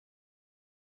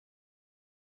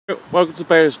Welcome to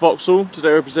Baylis Vauxhall.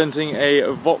 Today we're presenting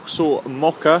a Vauxhall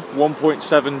Mocha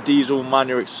 1.7 diesel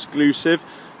manual exclusive,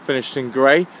 finished in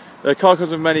grey. The car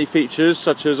comes with many features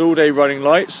such as all-day running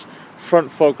lights,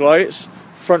 front fog lights,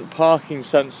 front parking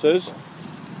sensors,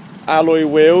 alloy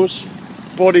wheels,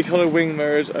 body colour wing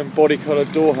mirrors and body colour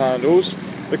door handles.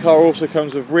 The car also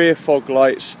comes with rear fog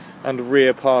lights and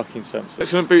rear parking sensors.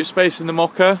 Excellent boot space in the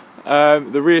Mocha.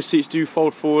 The rear seats do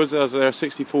fold forwards as a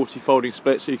 60/40 folding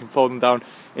split, so you can fold them down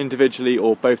individually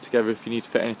or both together if you need to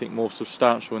fit anything more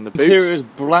substantial in the boot. The interior is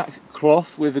black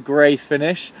cloth with a grey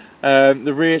finish.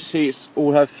 The rear seats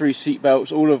all have 3 seat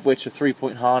belts, all of which are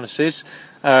 3-point harnesses.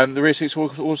 The rear seats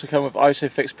also come with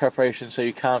ISOFIX preparation, so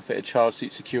you can fit a child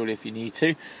seat securely if you need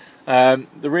to.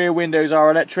 The rear windows are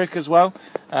electric as well,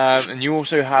 and you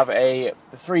also have a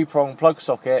 3-prong plug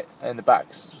socket in the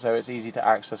back, so it's easy to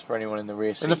access for anyone in the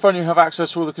rear seat. In the front you have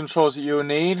access to all the controls that you will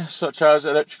need, such as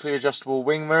electrically adjustable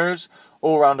wing mirrors,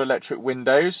 all-round electric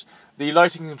windows. The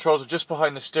lighting controls are just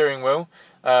behind the steering wheel,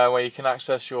 where you can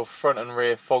access your front and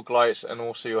rear fog lights and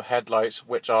also your headlights,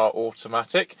 which are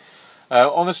automatic.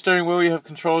 On the steering wheel you have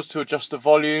controls to adjust the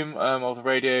volume of the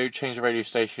radio, change the radio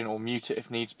station or mute it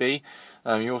if needs be.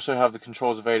 You also have the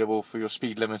controls available for your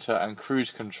speed limiter and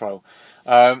cruise control.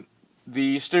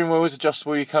 The steering wheel is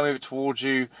adjustable, you can move it towards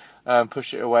you,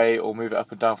 push it away or move it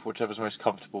up and down for whichever is most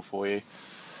comfortable for you.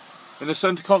 In the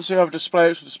centre console you have a display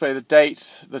which will display the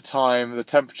date, the time, the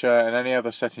temperature and any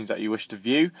other settings that you wish to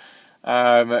view.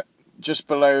 Just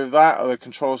below that are the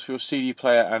controls for your CD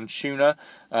player and tuner.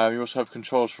 You also have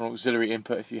controls for an auxiliary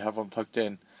input if you have one plugged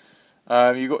in.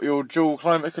 You've got your dual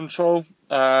climate control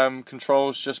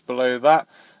controls just below that,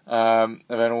 and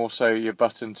then also your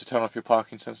button to turn off your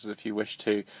parking sensors if you wish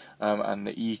to, and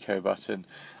the eco button.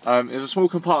 There's a small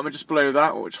compartment just below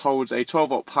that which holds a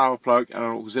 12-volt power plug and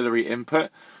an auxiliary input.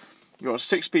 You've got a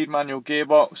 6-speed manual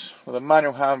gearbox with a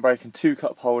manual handbrake and 2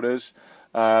 cup holders,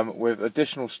 with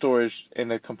additional storage in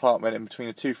the compartment in between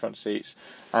the 2 front seats,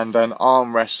 and an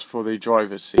armrest for the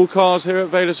driver's seat. All cars here at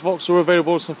Baylis Vauxhall are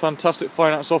available with some fantastic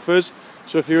finance offers,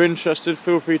 so if you're interested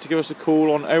feel free to give us a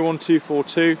call on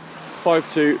 01242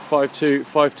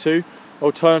 525252.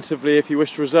 Alternatively, if you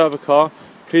wish to reserve a car,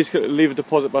 please leave a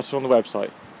deposit button on the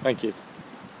website. Thank you.